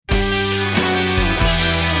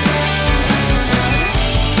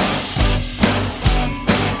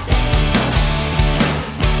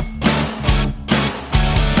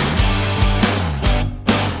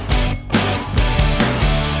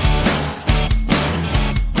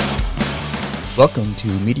Welcome to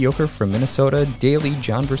Mediocre from Minnesota Daily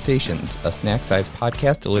Jonversations, a snack-sized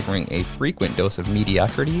podcast delivering a frequent dose of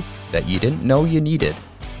mediocrity that you didn't know you needed.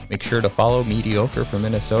 Make sure to follow Mediocre from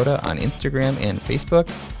Minnesota on Instagram and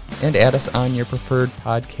Facebook, and add us on your preferred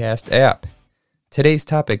podcast app. Today's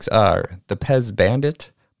topics are the Pez Bandit,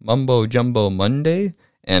 Mumbo Jumbo Monday,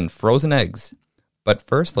 and frozen eggs. But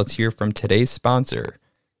first, let's hear from today's sponsor.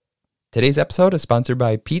 Today's episode is sponsored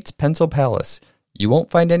by Pete's Pencil Palace. You won't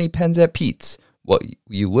find any pens at Pete's. What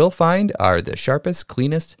you will find are the sharpest,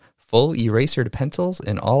 cleanest, full erasered pencils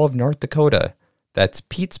in all of North Dakota. That's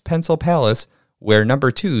Pete's Pencil Palace, where number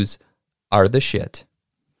 2s are the shit.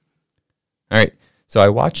 All right, so I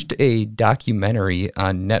watched a documentary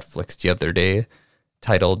on Netflix the other day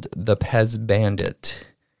titled The Pez Bandit,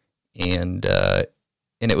 and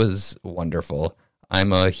it was wonderful.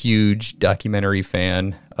 I'm a huge documentary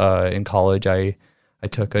fan. In college, I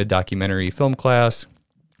took a documentary film class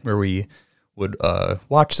where we would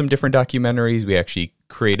watch some different documentaries. We actually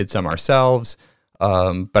created some ourselves,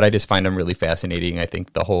 but I just find them really fascinating. I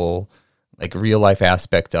think the whole real life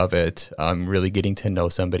aspect of it, really getting to know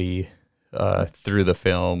somebody through the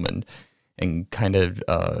film and kind of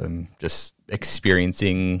just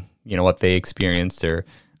experiencing what they experienced or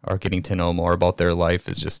getting to know more about their life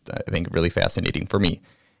is just, I think, really fascinating for me.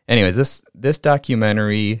 Anyways, this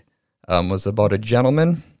documentary was about a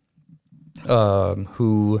gentleman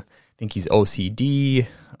who, I think he's OCD,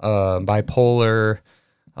 bipolar,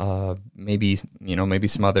 maybe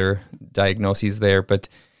some other diagnoses there, but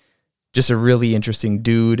just a really interesting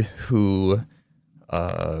dude who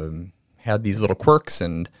had these little quirks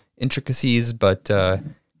and intricacies. But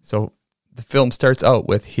so the film starts out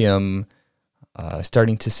with him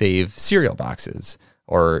starting to save cereal boxes,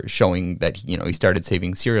 or showing that he started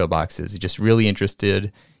saving cereal boxes. He's just really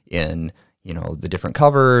interested in the different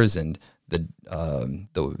covers and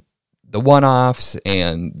the one-offs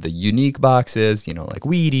and the unique boxes, like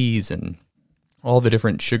Wheaties and all the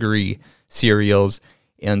different sugary cereals.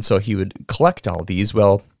 And so he would collect all these.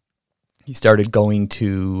 Well, he started going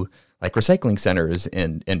to recycling centers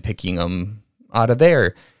and picking them out of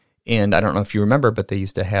there. And I don't know if you remember, but they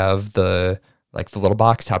used to have the little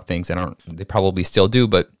box top things. They probably still do,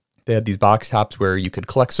 but they had these box tops where you could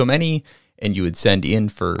collect so many and you would send in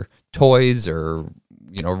for toys or,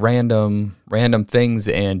 random things.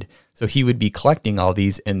 And so he would be collecting all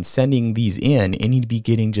these and sending these in, and he'd be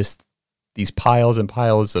getting just these piles and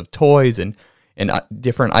piles of toys and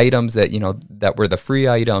different items that, that were the free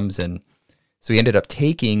items. And so he ended up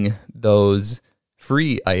taking those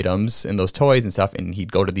free items and those toys and stuff, and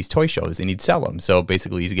he'd go to these toy shows and he'd sell them. So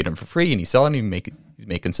basically he's getting them for free and he's selling them, he's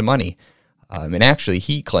making some money. And actually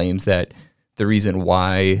he claims that the reason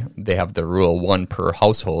why they have the rule 1 per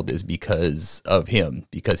household is because of him,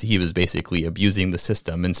 because he was basically abusing the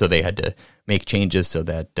system. And so they had to make changes so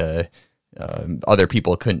that other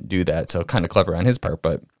people couldn't do that. So kind of clever on his part.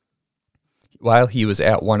 But while he was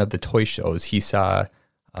at one of the toy shows, he saw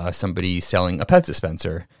somebody selling a Pez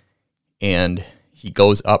dispenser, and he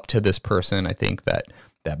goes up to this person, I think that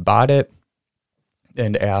bought it,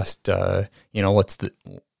 and asked, what's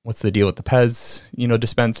the deal with the Pez,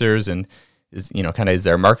 dispensers, and is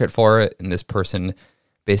there a market for it? And this person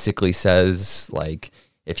basically says,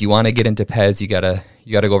 if you want to get into Pez, you gotta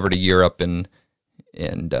go over to Europe and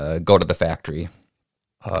go to the factory.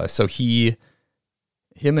 So him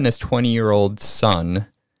and his 20-year-old son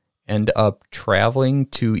end up traveling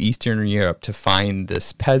to Eastern Europe to find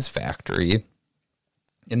this Pez factory.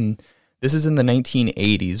 And this is in the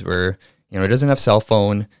 1980s, where it doesn't have cell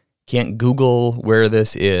phone, can't Google where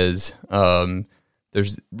this is.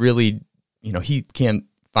 There's really, he can't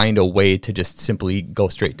find a way to just simply go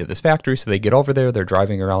straight to this factory. So they get over there, they're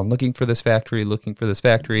driving around looking for this factory,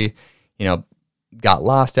 got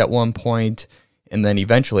lost at one point. And then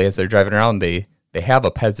eventually, as they're driving around, they have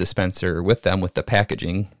a Pez dispenser with them with the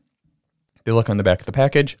packaging. They look on the back of the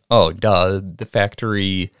package. Oh, duh, the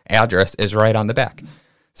factory address is right on the back.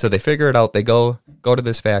 So they figure it out. They go to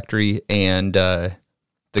this factory, and the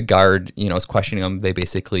guard, is questioning them. They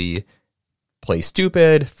basically play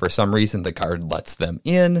stupid. For some reason, the guard lets them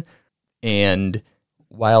in. And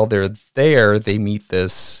while they're there, they meet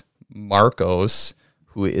this Marcos,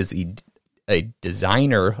 who is a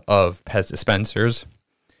designer of Pez dispensers.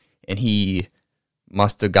 And he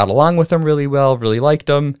must have got along with them really well, really liked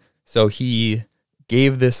them. So he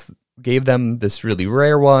gave them this really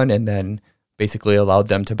rare one, and then basically allowed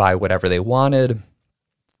them to buy whatever they wanted.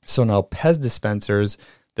 So now Pez dispensers,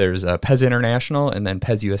 there's Pez International and then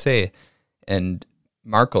Pez USA. And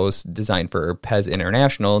Marcos designed for Pez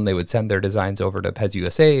International, and they would send their designs over to Pez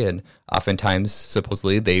USA, and oftentimes,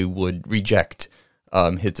 supposedly, they would reject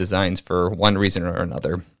his designs for one reason or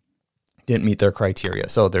another didn't meet their criteria.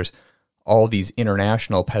 So there's all these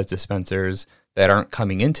international Pez dispensers that aren't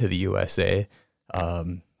coming into the USA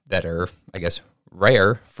that are, I guess,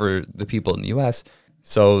 rare for the people in the US.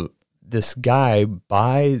 So this guy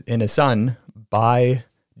and his son buy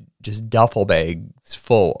just duffel bags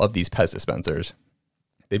full of these Pez dispensers.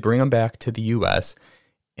 They bring them back to the US,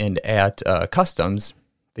 and at customs,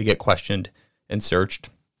 they get questioned and searched.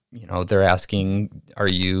 They're asking, are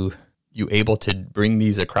you able to bring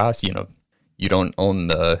these across? You don't own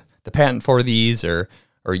the patent for these, or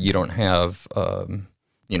you don't have,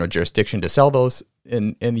 jurisdiction to sell those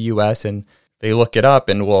in the U.S. And they look it up,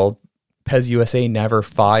 and Pez USA never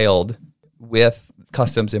filed with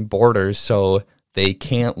Customs and Borders, so they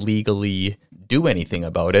can't legally do anything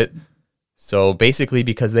about it. So basically,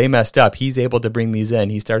 because they messed up, he's able to bring these in.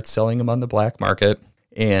 He starts selling them on the black market,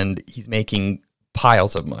 and he's making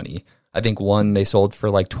piles of money. I think one they sold for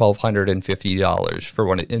like $1,250 for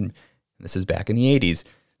one, and this is back in the 80s.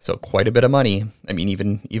 So quite a bit of money. I mean,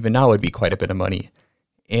 even now it'd be quite a bit of money.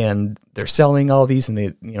 And they're selling all these,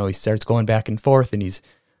 and he starts going back and forth, and he's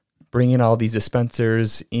bringing all these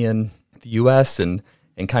dispensers in the U.S. and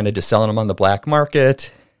kind of just selling them on the black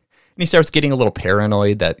market. And he starts getting a little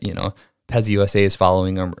paranoid that, Pez USA is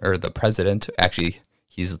following him, or the president. Actually,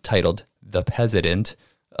 he's titled the President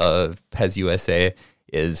of Pez USA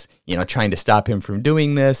is, trying to stop him from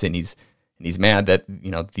doing this, and he's mad that,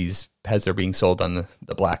 these Pez are being sold on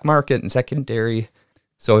the black market and secondary.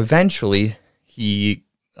 So eventually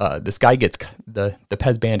this guy the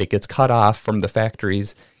Pez Bandit gets cut off from the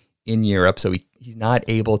factories in Europe, so he's not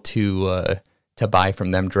able to buy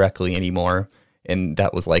from them directly anymore, and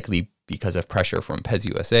that was likely because of pressure from Pez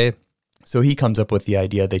USA. So he comes up with the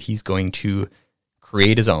idea that he's going to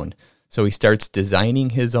create his own. So he starts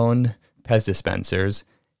designing his own Pez dispensers,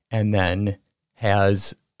 and then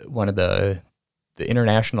has one of the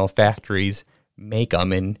international factories make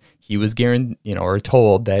them. And he was guaranteed, or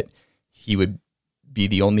told that he would be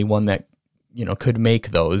the only one that, could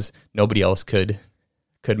make those. Nobody else could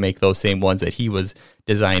make those same ones that he was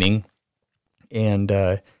designing. And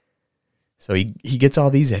so he gets all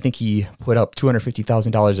these. I think he put up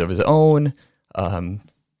 $250,000 of his own,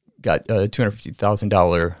 got a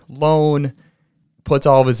 $250,000 loan, puts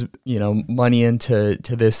all of his money into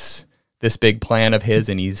this big plan of his,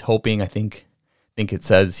 and he's hoping, I think it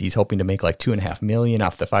says he's hoping to make like $2.5 million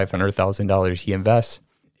off the $500,000 he invests.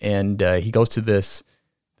 And he goes to this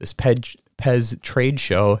Pez trade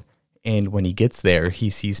show, and when he gets there, he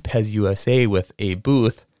sees Pez USA with a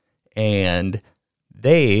booth, and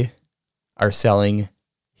they are selling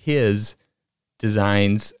his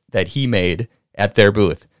designs that he made at their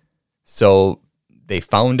booth. So they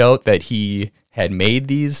found out that he had made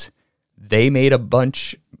these. They made a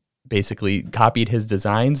bunch, basically copied his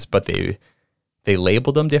designs, but they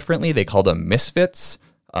labeled them differently. They called them misfits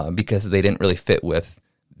because they didn't really fit with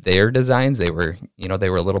their designs. They were a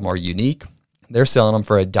little more unique. They're selling them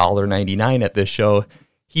for $1.99 at this show.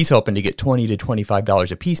 He's hoping to get $20 to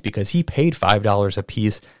 $25 a piece because he paid $5 a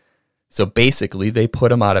piece. So basically, they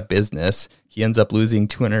put him out of business. He ends up losing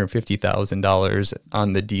 $250,000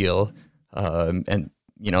 on the deal. And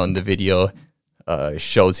in the video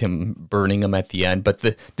shows him burning them at the end. But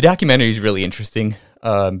the documentary is really interesting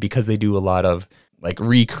because they do a lot of like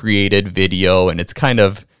recreated video, and it's kind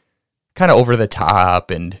of over the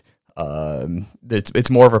top, and it's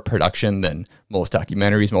more of a production than most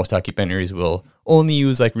documentaries. Most documentaries will only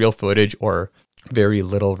use like real footage or very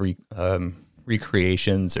little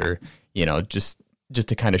recreations, or just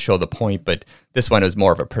to kind of show the point. But this one was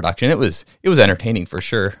more of a production. It was entertaining for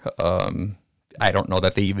sure. I don't know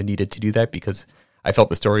that they even needed to do that because I felt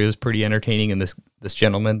the story was pretty entertaining, and this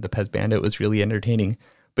gentleman, the Pez Bandit, was really entertaining.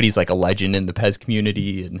 But he's like a legend in the Pez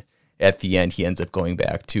community, and at the end, he ends up going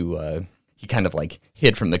back to, he kind of like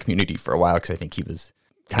hid from the community for a while because I think he was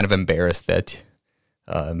kind of embarrassed that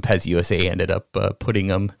Pez USA ended up putting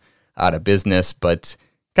him out of business, but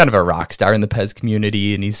kind of a rock star in the Pez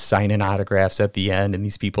community, and he's signing autographs at the end, and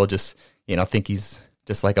these people just, think he's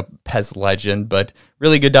just like a Pez legend. But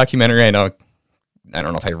really good documentary. I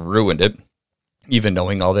don't know if I ruined it, even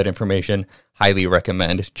knowing all that information. Highly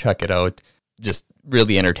recommend. Check it out. Just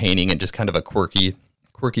really entertaining and just kind of a quirky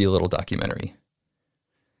little documentary.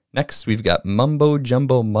 Next, we've got Mumbo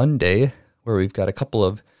Jumbo Monday, where we've got a couple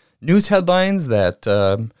of news headlines that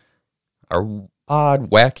are odd,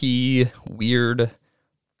 wacky, weird.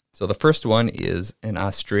 So the first one is an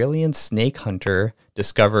Australian snake hunter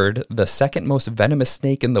discovered the second most venomous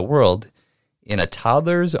snake in the world in a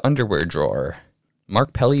toddler's underwear drawer.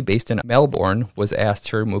 Mark Pelly, based in Melbourne, was asked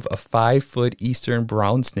to remove a 5-foot eastern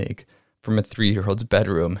brown snake from a 3-year-old's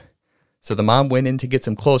bedroom. So the mom went in to get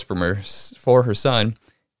some clothes for her son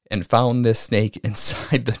and found this snake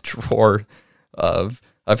inside the drawer of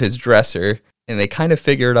his dresser. And they kind of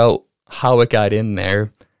figured out how it got in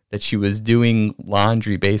there, that she was doing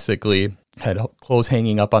laundry, basically, had clothes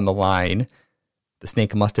hanging up on the line. The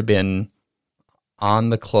snake must have been on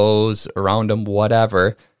the clothes, around them,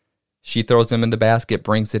 whatever. She throws them in the basket,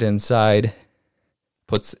 brings it inside,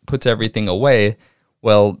 puts everything away.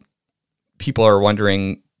 Well, people are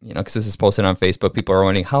wondering, because this is posted on Facebook, people are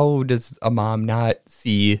wondering, how does a mom not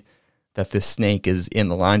see that this snake is in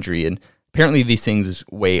the laundry? And apparently these things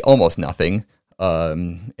weigh almost nothing.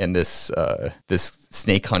 And this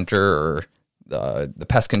snake hunter or the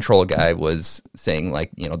pest control guy was saying,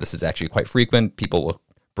 like, this is actually quite frequent. People will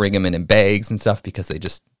bring them in bags and stuff because they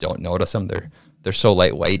just don't notice them. They're so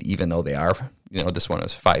lightweight, even though they are, this one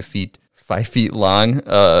is 5 feet long.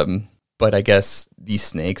 But I guess these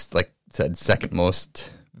snakes, like I said, second most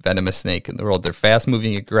venomous snake in the world. They're fast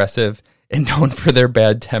moving, aggressive, and known for their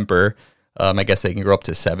bad temper. I guess they can grow up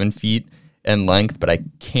to 7 feet in length, but I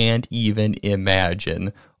can't even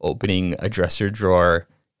imagine opening a dresser drawer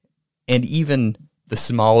and even the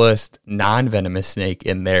smallest non-venomous snake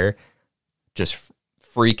in there just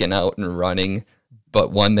freaking out and running,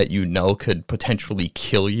 but one that could potentially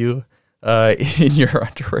kill you in your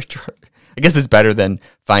underwear drawer. I guess it's better than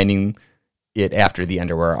finding it after the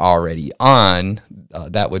underwear are already on.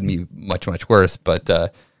 That would be much, much worse, but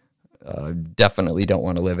definitely don't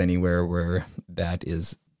want to live anywhere where that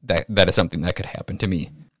is something that could happen to me.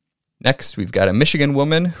 Next, we've got a Michigan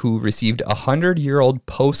woman who received a 100-year-old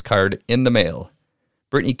postcard in the mail.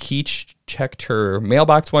 Brittany Keach checked her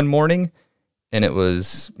mailbox one morning, and it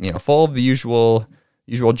was, full of the usual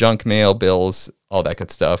junk mail, bills, all that good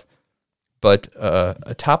stuff. But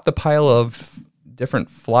atop the pile of different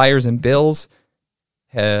flyers and bills,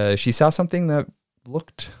 she saw something that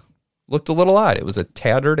looked a little odd. It was a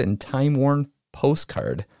tattered and time-worn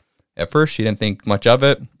postcard. At first, she didn't think much of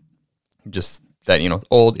it, just that,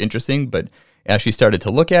 old, interesting. But as she started to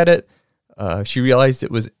look at it, she realized it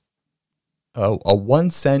was a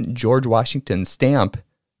 1-cent George Washington stamp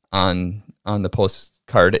on the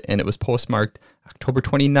postcard, and it was postmarked October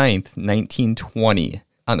 29th, 1920.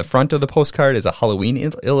 On the front of the postcard is a Halloween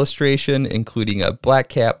illustration, including a black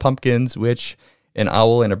cat, pumpkins, witch, an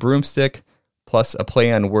owl, and a broomstick, plus a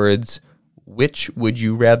play on words, which would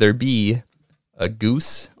you rather be, a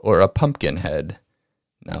goose or a pumpkin head?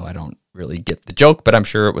 Now, I don't really get the joke, but I'm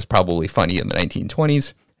sure it was probably funny in the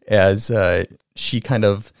 1920s, as she kind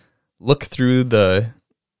of looked through the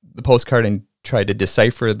postcard and tried to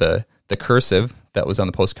decipher the cursive that was on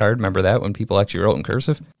the postcard. Remember that, when people actually wrote in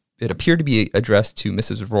cursive? It appeared to be addressed to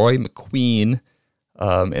Mrs. Roy McQueen,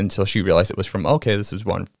 until she realized it was from, this is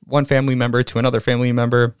one family member to another family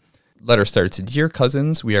member. Letter starts, Dear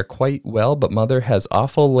cousins, we are quite well, but mother has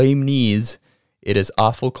awful lame knees. It is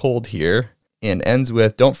awful cold here. And ends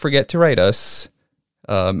with, don't forget to write us.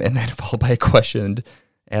 And then followed by a question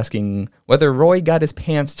asking whether Roy got his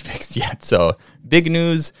pants fixed yet. So big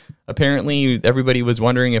news. Apparently everybody was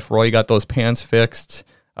wondering if Roy got those pants fixed.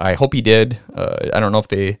 I hope he did. I don't know if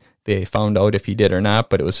they found out if he did or not,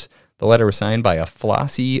 but the letter was signed by a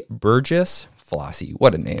Flossie Burgess. Flossie,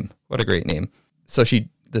 what a name. What a great name. So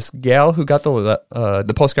this gal who got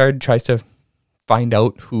the postcard tries to find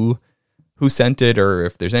out who sent it, or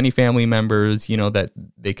if there's any family members, that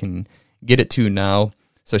they can get it to now.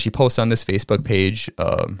 So she posts on this Facebook page,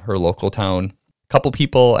 her local town. A couple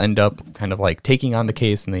people end up kind of like taking on the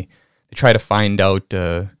case, and they try to find out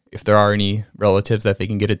if there are any relatives that they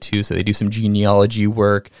can get it to. So they do some genealogy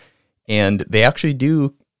work, and they actually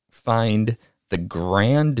do find the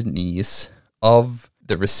grandniece of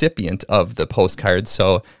the recipient of the postcard.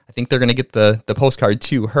 So I think they're going to get the postcard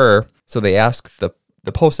to her. So they ask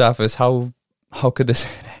the post office, how could this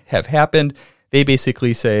have happened? They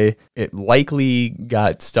basically say it likely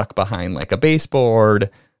got stuck behind like a baseboard,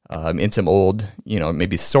 in some old,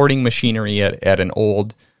 maybe sorting machinery at an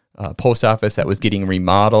old post office that was getting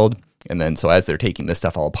remodeled. And then so as they're taking this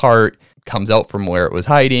stuff all apart, it comes out from where it was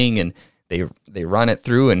hiding, and they run it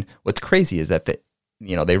through. And what's crazy is that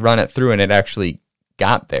they run it through and it actually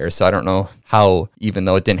got there. So I don't know how, even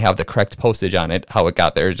though it didn't have the correct postage on it, how it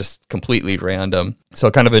got there. Just completely random. So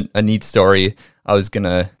kind of a neat story. I was going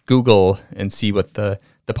to Google and see what the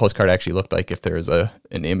postcard actually looked like, if there was an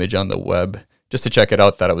image on the web, just to check it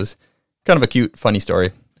out. Thought it was kind of a cute, funny story.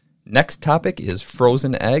 Next topic is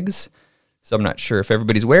frozen eggs. So I'm not sure if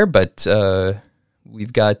everybody's aware, but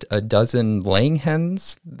we've got a dozen laying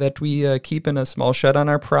hens that we keep in a small shed on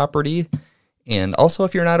our property. And also,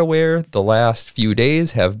 if you're not aware, the last few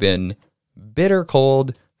days have been bitter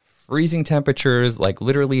cold, freezing temperatures, like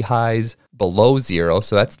literally highs below zero.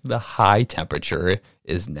 So that's the high temperature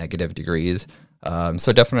is negative degrees.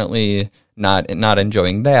 So definitely not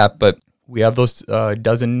enjoying that. But we have those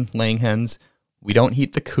dozen laying hens. We don't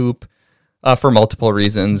heat the coop for multiple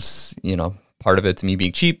reasons. Part of it's me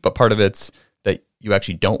being cheap, but part of it's that you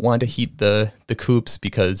actually don't want to heat the coops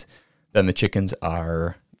because then the chickens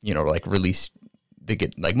are, like released. They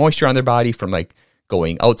get like moisture on their body from like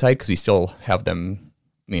going outside because we still have them,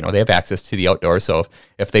 they have access to the outdoors. So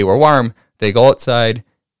if they were warm, they go outside,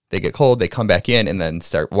 they get cold, they come back in and then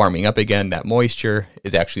start warming up again. That moisture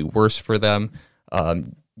is actually worse for them.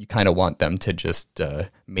 You kind of want them to just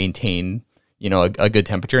maintain, a good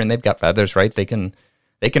temperature, and they've got feathers, right? They can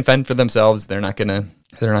fend for themselves. They're not gonna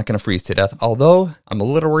freeze to death. Although I'm a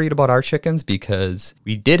little worried about our chickens because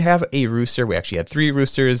we did have a rooster. We actually had 3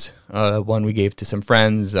 roosters. One we gave to some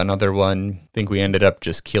friends. Another one, I think we ended up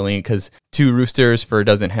just killing because 2 roosters for a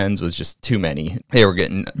dozen hens was just too many. They were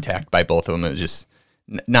getting attacked by both of them. It was just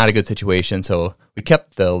not a good situation. So we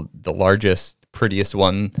kept the largest, prettiest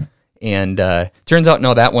one. And turns out,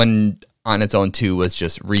 no, that one on its own too was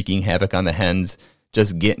just wreaking havoc on the hens.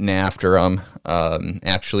 Just getting after them,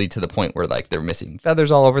 actually to the point where like they're missing feathers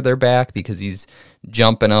all over their back because he's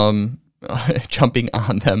jumping on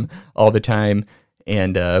them all the time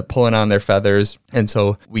and pulling on their feathers. And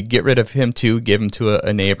so we get rid of him too, give him to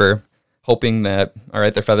a neighbor, hoping that, all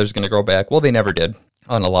right, their feathers are going to grow back. Well, they never did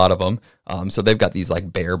on a lot of them. So they've got these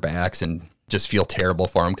like bare backs and just feel terrible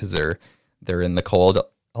for them because they're in the cold.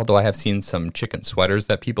 Although I have seen some chicken sweaters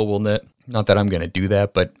that people will knit. Not that I'm going to do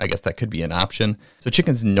that, but I guess that could be an option. So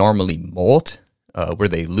chickens normally molt, where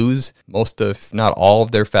they lose most of, not all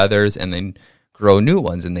of their feathers and then grow new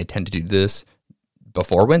ones. And they tend to do this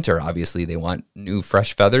before winter. Obviously, they want new,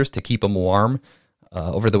 fresh feathers to keep them warm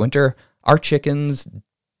over the winter. Our chickens,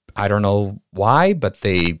 I don't know why, but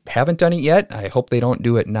they haven't done it yet. I hope they don't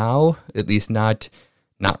do it now, at least not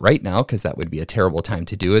right now, because that would be a terrible time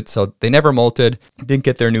to do it. So they never molted, didn't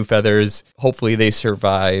get their new feathers. Hopefully they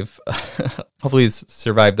survive. Hopefully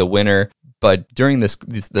survive the winter. But during this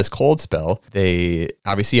cold spell, they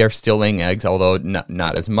obviously are still laying eggs, although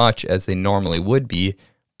not as much as they normally would be.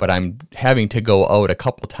 But I'm having to go out a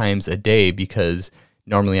couple times a day because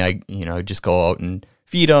normally I just go out and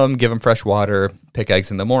feed them, give them fresh water, pick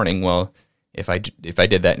eggs in the morning. Well, if I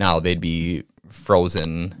did that now, they'd be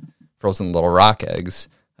frozen little rock eggs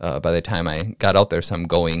by the time I got out there. So I'm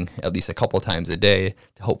going at least a couple times a day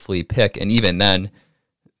to hopefully pick. And even then,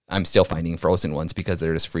 I'm still finding frozen ones because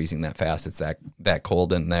they're just freezing that fast. It's that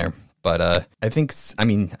cold in there. But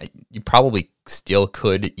you probably still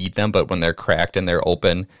could eat them, but when they're cracked and they're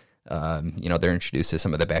open, they're introduced to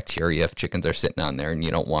some of the bacteria if chickens are sitting on there, and you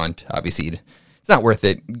don't want, obviously, it's not worth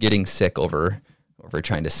it getting sick over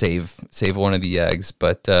trying to save one of the eggs.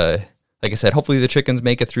 But like I said, hopefully the chickens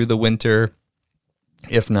make it through the winter.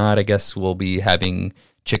 If not, I guess we'll be having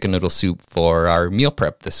chicken noodle soup for our meal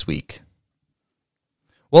prep this week.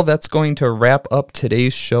 Well, that's going to wrap up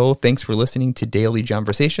today's show. Thanks for listening to Daily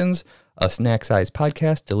Jonversations, a snack-sized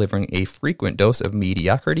podcast delivering a frequent dose of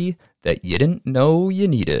mediocrity that you didn't know you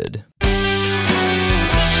needed.